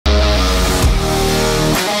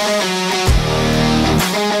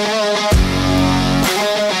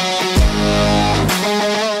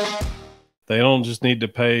They don't just need to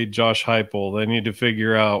pay Josh Heupel. They need to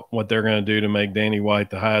figure out what they're going to do to make Danny White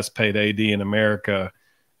the highest paid AD in America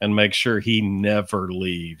and make sure he never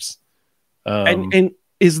leaves. And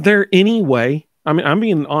is there any way, I mean, I'm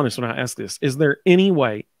being honest when I ask this, is there any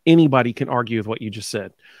way anybody can argue with what you just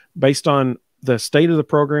said based on the state of the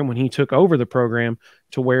program when he took over the program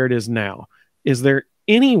to where it is now? Is there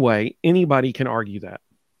any way anybody can argue that?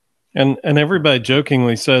 And everybody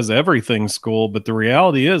jokingly says everything's school, but the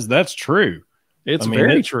reality is that's true. It's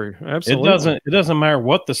very true. Absolutely. It doesn't matter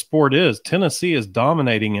what the sport is. Tennessee is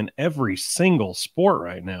dominating in every single sport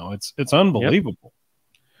right now. It's unbelievable. Yep.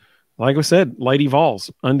 Like I said, Lady Vols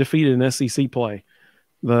undefeated in SEC play.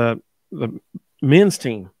 The men's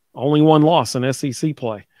team only one loss in SEC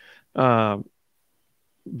play.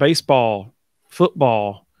 Baseball,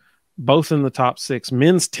 football, both in the top 6.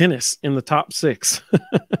 Men's tennis in the top 6.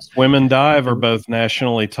 Swim and dive are both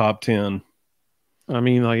nationally top 10. I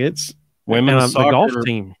mean, like it's women's soccer, the golf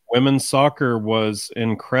team. Women's soccer was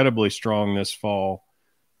incredibly strong this fall.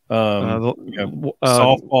 Softball's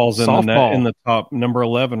in the top number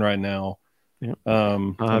 11 right now. Yeah.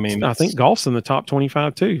 I mean, I think golf's in the top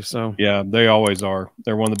 25 too. So yeah, they always are.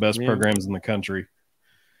 They're one of the best programs in the country.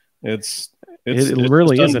 It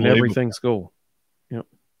really is an everything school. Yep.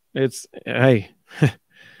 It's, hey,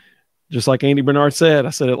 just like Andy Bernard said, I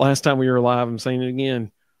said it last time we were live. I'm saying it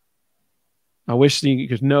again. I wish you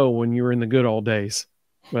could know when you were in the good old days.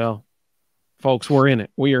 Well, folks, we're in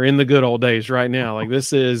it. We are in the good old days right now. Like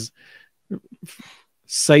this is,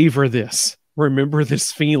 savor this. Remember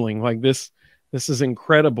this feeling. Like this is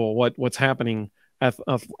incredible what's happening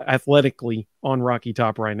athletically on Rocky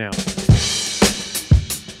Top right now.